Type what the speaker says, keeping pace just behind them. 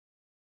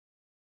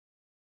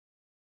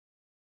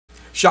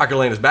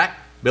Shockerland is back.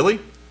 Billy,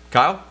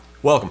 Kyle,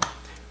 welcome.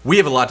 We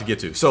have a lot to get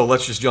to, so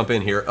let's just jump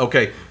in here.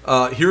 Okay,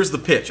 here's the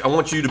pitch. I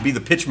want you to be the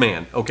pitch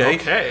man, okay?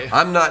 Okay.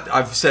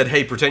 I've said,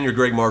 hey, pretend you're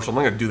Gregg Marshall. I'm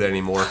not going to do that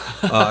anymore.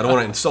 I don't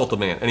want to insult the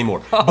man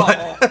anymore.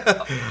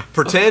 But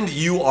pretend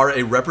you are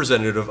a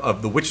representative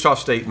of the Wichita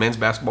State men's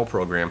basketball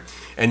program,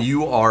 and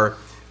you are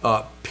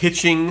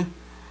pitching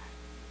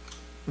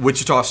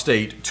Wichita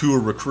State to a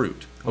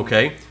recruit,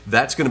 okay?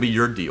 That's going to be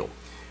your deal.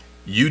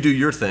 You do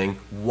your thing.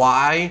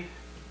 Why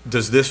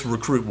does a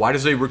recruit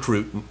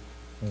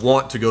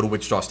want to go to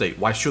Wichita State?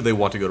 Why should they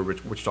want to go to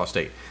Wichita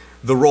State?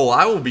 The role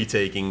I will be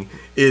taking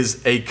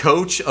is a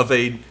coach of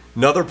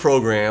another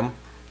program,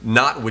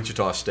 not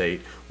Wichita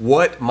State.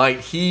 What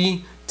might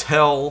he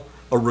tell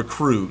a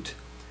recruit?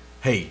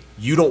 Hey,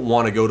 you don't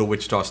want to go to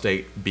Wichita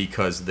State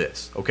because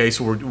this. Okay,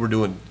 so we're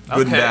doing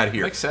good and bad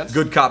here. Makes sense.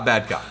 Good cop,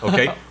 bad cop.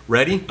 Okay,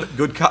 ready?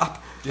 Good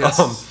cop.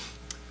 Yes.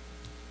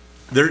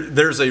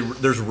 There's a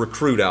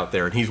recruit out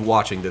there, and he's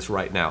watching this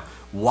right now.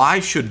 Why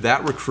should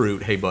that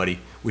recruit? Hey,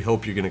 buddy, we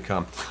hope you're going to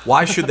come.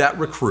 Why should that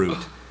recruit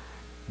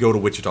go to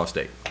Wichita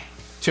State?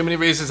 Too many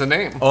reasons to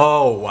name.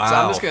 Oh, wow. So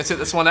I'm just going to sit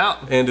this one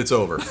out. And it's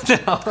over.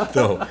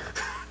 No.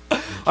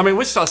 I mean,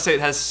 Wichita State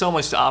has so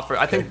much to offer.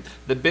 I think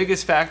the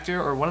biggest factor,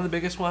 or one of the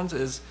biggest ones,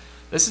 is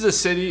this is a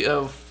city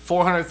of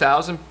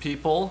 400,000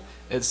 people.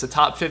 It's the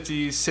top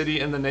 50 city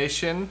in the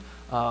nation.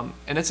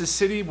 And it's a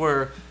city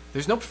where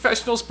there's no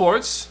professional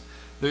sports.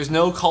 There's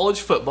no college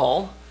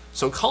football.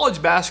 So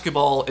college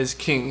basketball is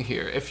king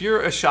here. If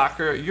you're a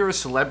Shocker, you're a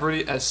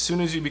celebrity as soon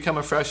as you become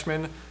a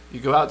freshman. You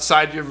go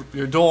outside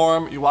your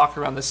dorm, you walk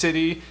around the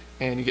city,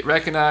 and you get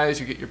recognized,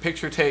 you get your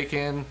picture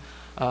taken.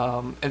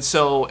 And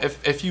so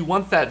if you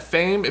want that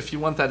fame, if you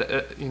want that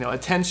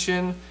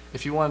attention,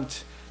 if you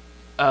want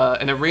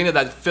an arena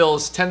that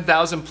fills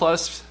 10,000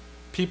 plus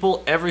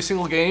people every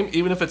single game,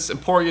 even if it's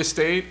Emporia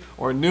State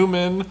or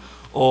Newman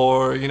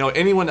or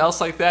anyone else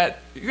like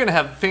that, you're going to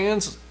have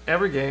fans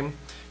every game.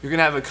 You're going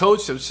to have a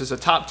coach which is a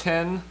top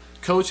 10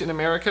 coach in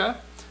America,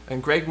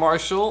 and Gregg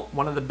Marshall,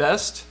 one of the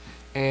best.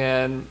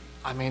 And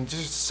I mean,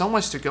 there's so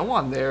much to go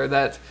on there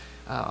that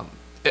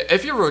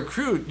if you're a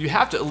recruit, you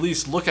have to at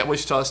least look at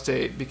Wichita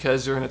State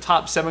because they're in a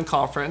top 7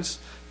 conference.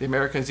 The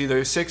American's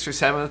either 6th or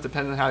 7th,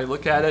 depending on how you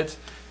look at it.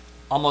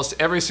 Almost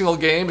every single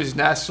game is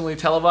nationally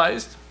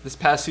televised. This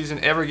past season,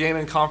 every game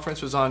in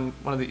conference was on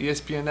one of the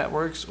ESPN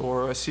networks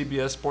or a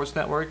CBS Sports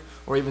Network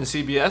or even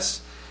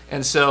CBS.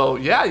 And so,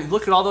 yeah, you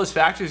look at all those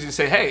factors and you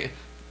say, hey,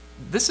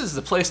 this is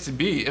the place to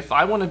be. If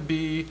I want to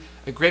be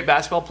a great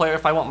basketball player,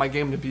 if I want my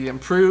game to be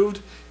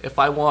improved, if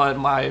I want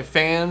my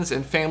fans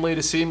and family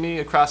to see me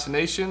across the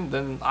nation,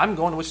 then I'm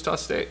going to Wichita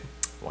State.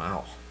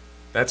 Wow.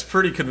 That's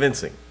pretty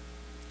convincing.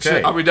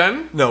 Okay. So, are we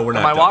done? No, we're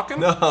not done. Am I walking?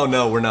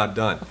 No, we're not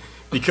done.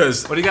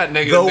 Because what do you got,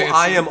 negative though Nancy?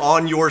 I am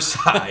on your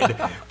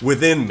side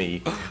within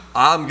me,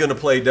 I'm going to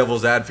play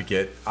devil's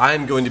advocate.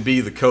 I'm going to be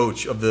the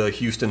coach of the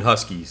Houston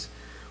Huskies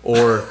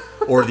or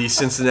the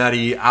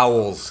Cincinnati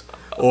Owls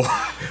or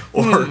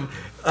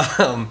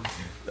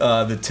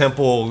the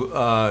Temple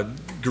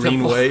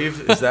Green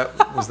Wave. Is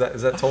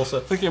that Tulsa? I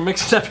think you're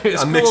mixing up your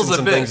schools I'm mixing a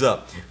some bit. things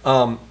up.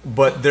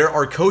 But there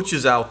are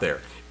coaches out there,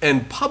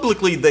 and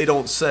publicly they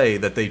don't say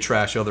that they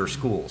trash other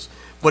schools.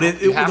 But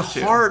it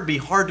would be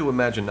hard to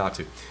imagine not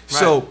to. Right.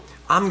 So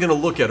I'm going to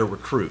look at a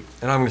recruit,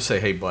 and I'm going to say,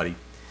 hey, buddy,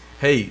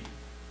 hey,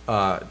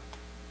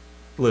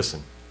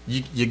 listen,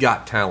 you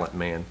got talent,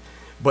 man.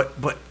 But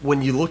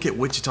when you look at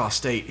Wichita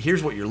State,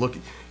 here's what you're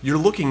looking. You're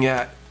looking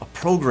at a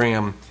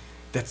program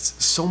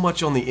that's so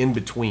much on the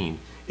in-between.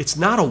 It's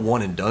not a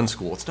one-and-done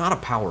school. It's not a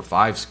Power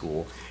 5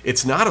 school.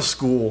 It's not a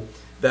school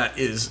that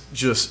is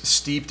just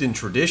steeped in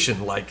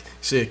tradition like,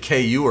 say, a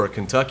KU or a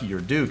Kentucky or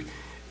Duke.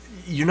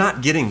 You're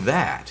not getting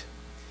that.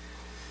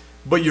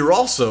 But you're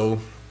also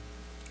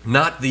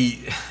not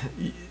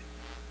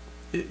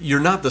you're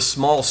not the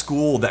small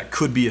school that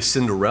could be a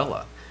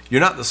Cinderella.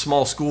 You're not the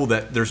small school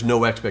that there's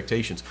no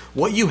expectations.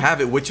 What you have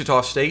at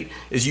Wichita State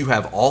is you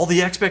have all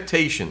the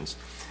expectations,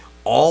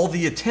 all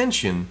the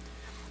attention,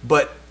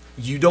 but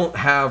you don't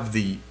have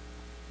the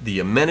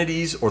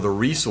amenities or the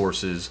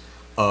resources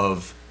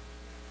of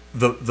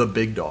the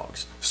big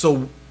dogs.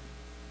 So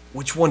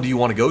which one do you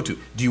want to go to?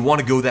 Do you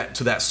want to go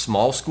to that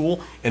small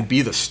school and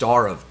be the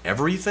star of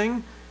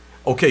everything?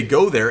 Okay,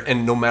 go there,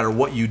 and no matter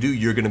what you do,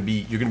 you're gonna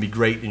be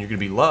great and you're gonna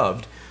be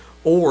loved.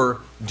 Or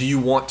do you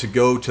want to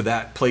go to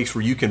that place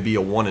where you can be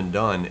a one and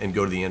done and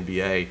go to the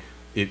NBA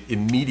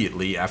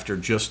immediately after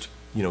just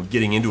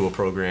getting into a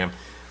program?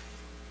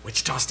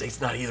 Wichita State's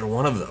not either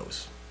one of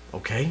those.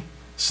 Okay,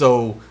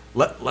 so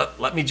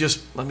let me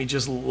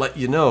just let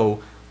you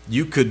know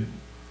you could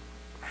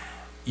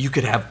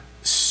have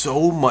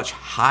so much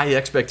high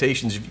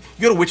expectations. If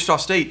you go to Wichita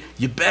State,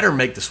 you better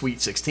make the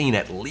Sweet 16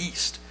 at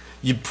least.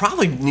 You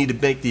probably need to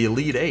make the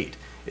Elite 8.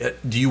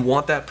 Do you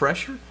want that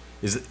pressure?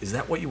 Is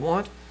that what you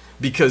want?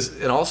 Because,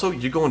 and also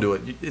you're going to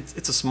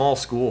it's a small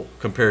school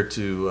compared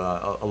to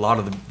a lot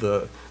of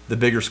the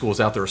bigger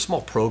schools out there. A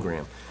small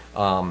program.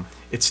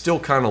 It's still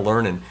kind of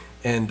learning,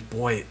 and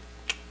boy,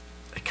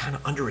 they kind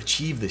of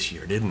underachieved this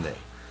year, didn't they?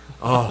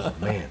 Oh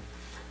man.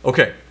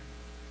 Okay.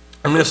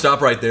 I'm going to stop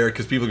right there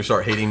because people are going to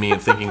start hating me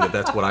and thinking that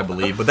that's what I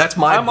believe. But that's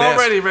my I'm best.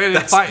 already ready to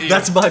fight you.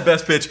 That's my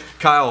best pitch.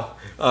 Kyle,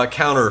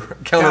 counter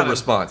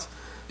response.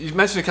 You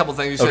mentioned a couple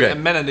things. You said Okay.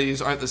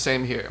 amenities aren't the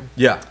same here.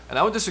 Yeah. And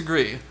I would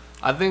disagree.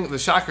 I think the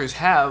Shockers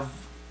have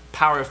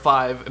Power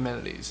 5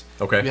 amenities.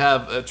 Okay. You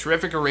have a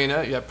terrific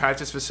arena. You have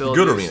practice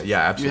facilities. Good arena. Yeah,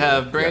 absolutely. You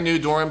have brand new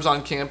dorms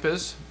on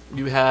campus.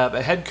 You have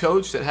a head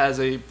coach that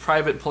has a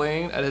private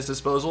plane at his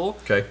disposal.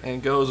 Okay.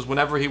 And goes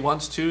whenever he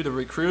wants to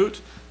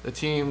recruit. The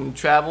team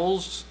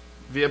travels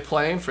via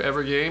plane for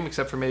every game,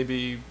 except for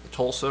maybe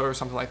Tulsa or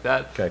something like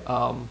that. Okay.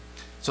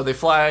 So they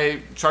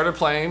fly charter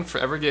plane for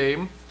every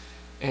game.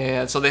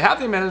 And so they have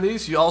the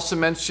amenities. You also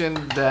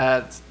mentioned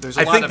that there's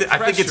a lot of pressure.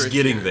 I think it's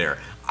getting here. there.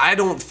 I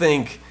don't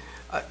think,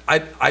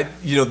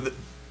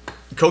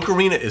 Coke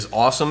Arena is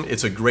awesome.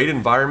 It's a great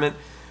environment,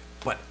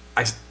 but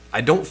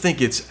I don't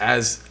think it's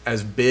as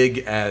big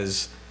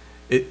as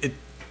it.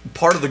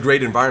 Part of the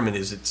great environment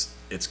is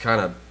it's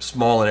kind of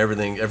small and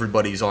everything.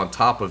 Everybody's on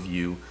top of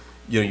you.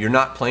 You're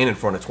not playing in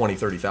front of 20,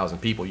 30,000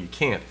 people. You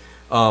can't.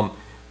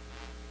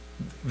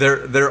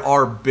 There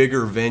are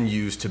bigger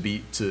venues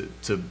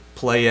to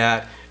play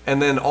at,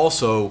 and then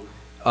also,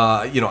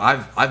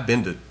 I've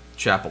been to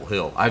Chapel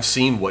Hill. I've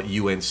seen what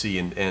UNC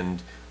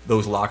and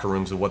those locker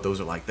rooms and what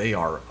those are like. They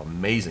are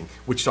amazing.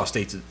 Wichita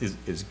State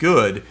is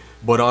good,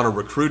 but on a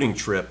recruiting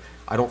trip,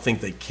 I don't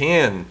think they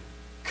can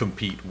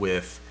compete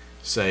with,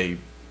 say,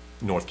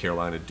 North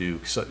Carolina,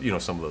 Duke, some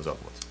of those other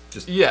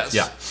ones. Yes.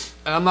 Yeah.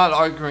 And I'm not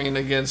arguing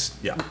against.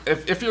 Yeah.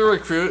 If you're a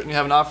recruit and you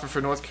have an offer for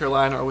North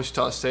Carolina or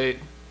Wichita State,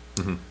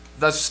 Mm-hmm.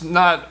 that's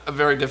not a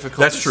very difficult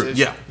That's decision.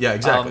 true. Yeah,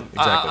 exactly.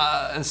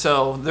 And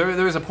so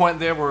there's a point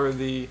there where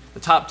the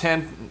top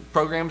 10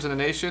 programs in the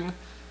nation,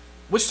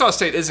 Wichita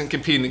State isn't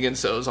competing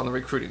against those on the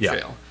recruiting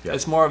trail. Yeah.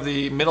 It's more of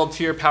the middle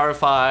tier Power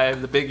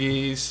 5, the Big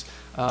East,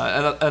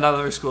 and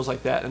other schools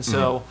like that. And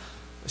so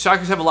the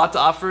Shockers have a lot to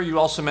offer. You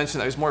also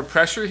mentioned there's more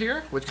pressure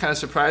here, which kind of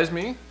surprised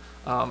me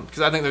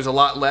because I think there's a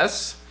lot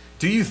less.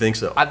 Do you think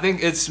so? I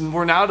think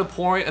we're now at a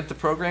point at the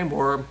program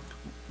where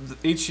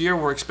each year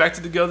we're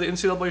expected to go to the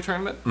NCAA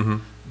tournament. Mm-hmm.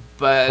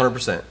 But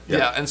 100%.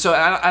 Yeah, and so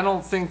I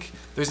don't think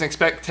there's an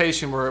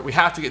expectation where we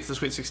have to get to the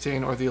Sweet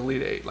 16 or the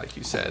Elite 8, like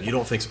you said. You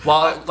don't think so?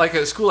 Well, like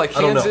a school like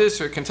I don't know. Kansas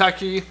or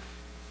Kentucky,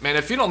 man,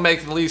 if you don't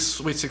make at least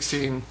Sweet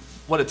 16,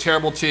 what a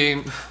terrible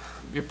team.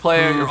 You're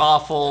playing, you're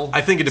awful.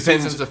 I think it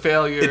depends. Season's a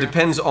failure. It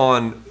depends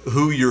on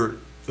who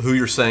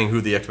you're saying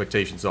who the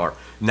expectations are.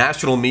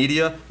 National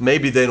media,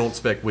 maybe they don't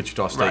expect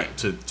Wichita State Right.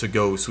 to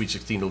go Sweet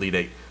 16 Elite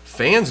 8.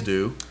 Fans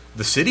do.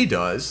 The city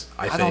does,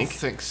 I think. I don't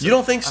think so. You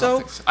don't think so? I don't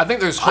think so. I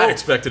think there's hope. I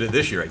expected it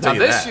this year. I tell Now,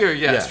 you this that. year,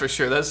 yes, Yeah. for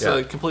sure. That's Yeah.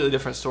 a completely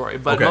different story.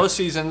 But Okay. most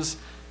seasons,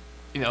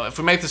 if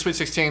we make the Sweet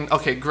 16,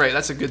 okay, great,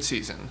 that's a good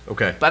season.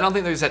 Okay. But I don't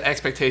think there's that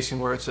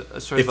expectation where it's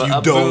a sort If of you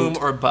a don't,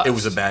 boom or bust. it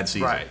was a bad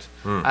season. Right.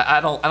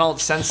 I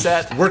don't sense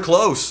that. We're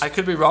close. I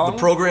could be wrong. The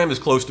program is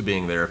close to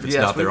being there if it's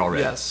Yes, not there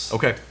already. yes.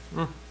 Okay.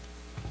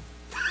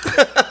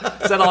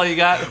 Is that all you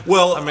got?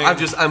 Well, I mean-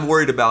 I'm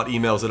worried about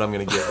emails that I'm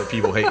going to get that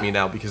people hate me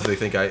now because they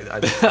think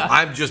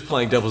I'm just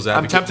playing devil's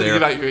advocate. tempted to there.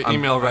 give out your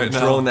email right I'm now.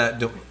 throwing that.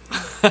 Don't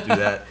do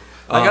that.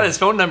 I got his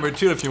phone number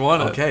too if you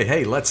want it. Okay,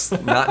 hey, let's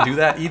not do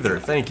that either.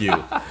 Thank you.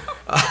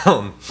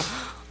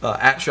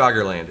 At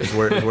Shockerland is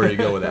where you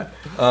go with that.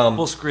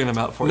 We'll screen him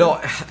out for you.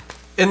 No,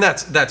 and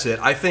that's it.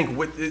 I think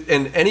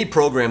in any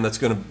program that's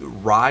going to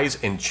rise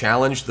and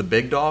challenge the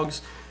big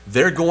dogs,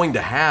 they're going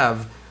to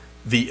have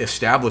the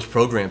established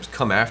programs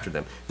come after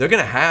them. They're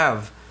going to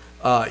have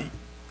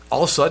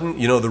all of a sudden,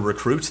 the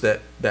recruits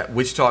that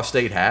Wichita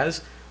State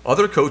has.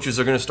 Other coaches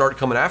are going to start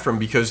coming after them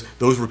because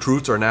those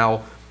recruits are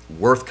now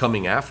worth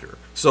coming after.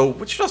 So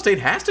Wichita State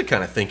has to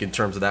kind of think in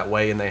terms of that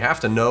way, and they have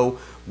to know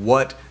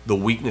what the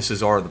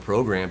weaknesses are of the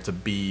program to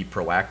be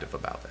proactive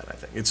about that. I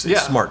think it's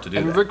smart to do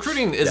and that.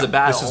 recruiting is Yeah, a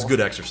battle. This is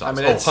good exercise.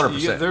 I mean,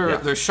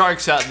 100%. There's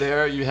sharks out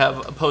there. You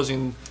have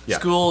opposing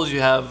schools.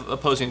 You have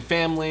opposing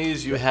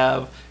families. You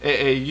have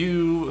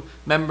AAU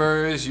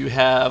members. You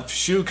have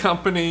shoe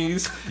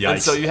companies. Yikes.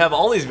 And so you have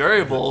all these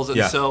variables. And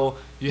Yeah. so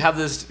you have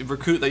this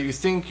recruit that you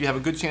think you have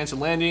a good chance of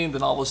landing.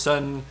 Then all of a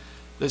sudden,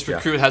 this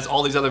recruit has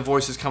all these other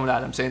voices coming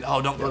at him saying,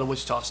 "Oh, don't go to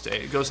Wichita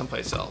State. Go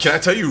someplace else." Can I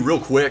tell you real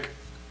quick?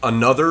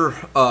 Another,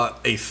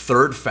 a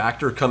third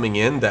factor coming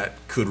in that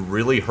could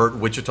really hurt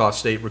Wichita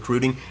State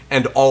recruiting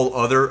and all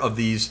other of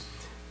these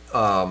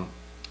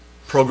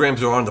programs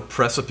that are on the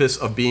precipice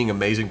of being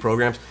amazing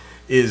programs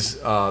is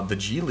the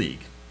G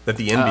League that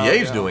the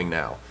NBA is doing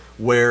now,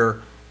 where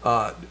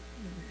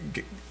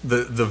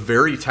the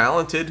very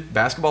talented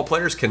basketball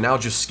players can now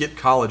just skip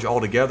college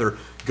altogether,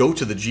 go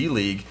to the G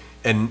League,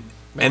 and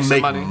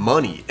make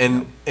money.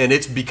 And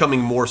it's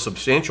becoming more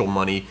substantial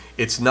money.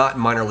 It's not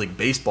minor league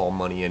baseball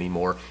money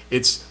anymore.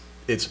 It's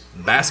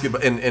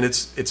basketball, and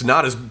it's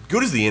not as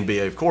good as the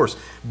NBA, of course.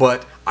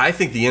 But I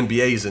think the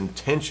NBA is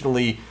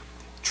intentionally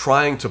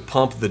trying to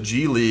pump the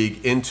G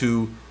League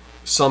into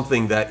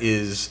something that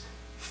is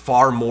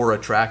far more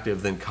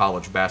attractive than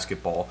college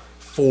basketball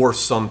for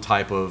some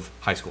type of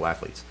high school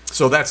athletes.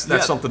 So that's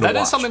something to watch.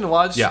 That is something to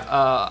watch.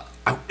 Yeah.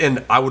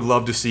 And I would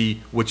love to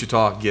see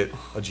Wichita get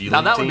a G League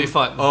Now that team. would be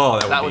fun. Oh,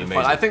 that would be be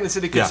amazing. fun. I think the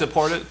city could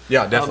support it.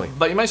 Yeah, definitely.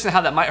 But you mentioned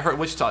how that might hurt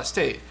Wichita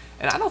State,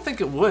 and I don't think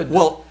it would.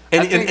 Well,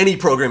 any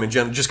program in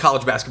general, just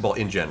college basketball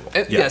in general.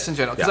 Yes, in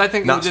general, because I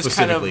think it would just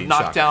kind of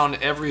knock down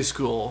every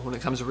school when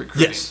it comes to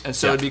recruiting. Yes. And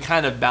so it'd be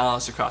kind of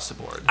balanced across the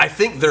board. I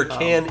think there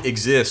can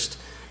exist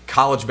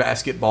college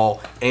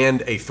basketball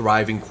and a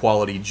thriving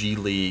quality G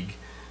League.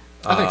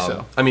 I think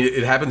so. I mean,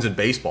 it happens in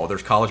baseball.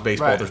 There's college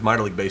baseball, Right. there's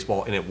minor league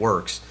baseball, and it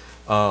works.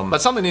 But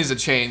something needs to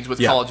change with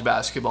college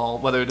basketball,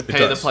 whether to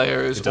pay the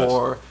players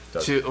or the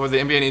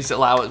NBA needs to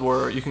allow it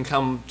where you can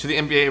come to the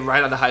NBA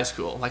right out of high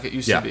school, like it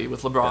used to be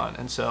with LeBron.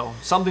 And so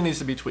something needs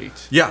to be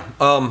tweaked. Yeah.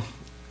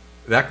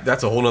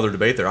 That's a whole other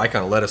debate there. I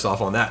kind of let us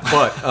off on that.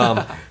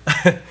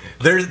 But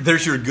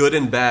there's your good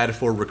and bad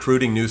for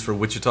recruiting news for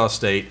Wichita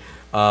State.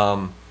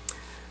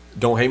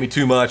 Don't hate me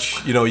too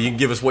much. You can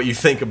give us what you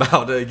think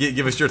about it.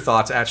 Give us your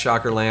thoughts at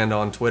Shockerland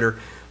on Twitter,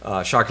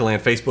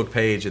 Shockerland Facebook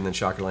page, and then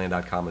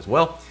Shockerland.com as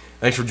well.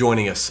 Thanks for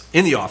joining us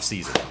in the off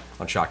season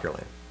on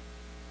Shockerland.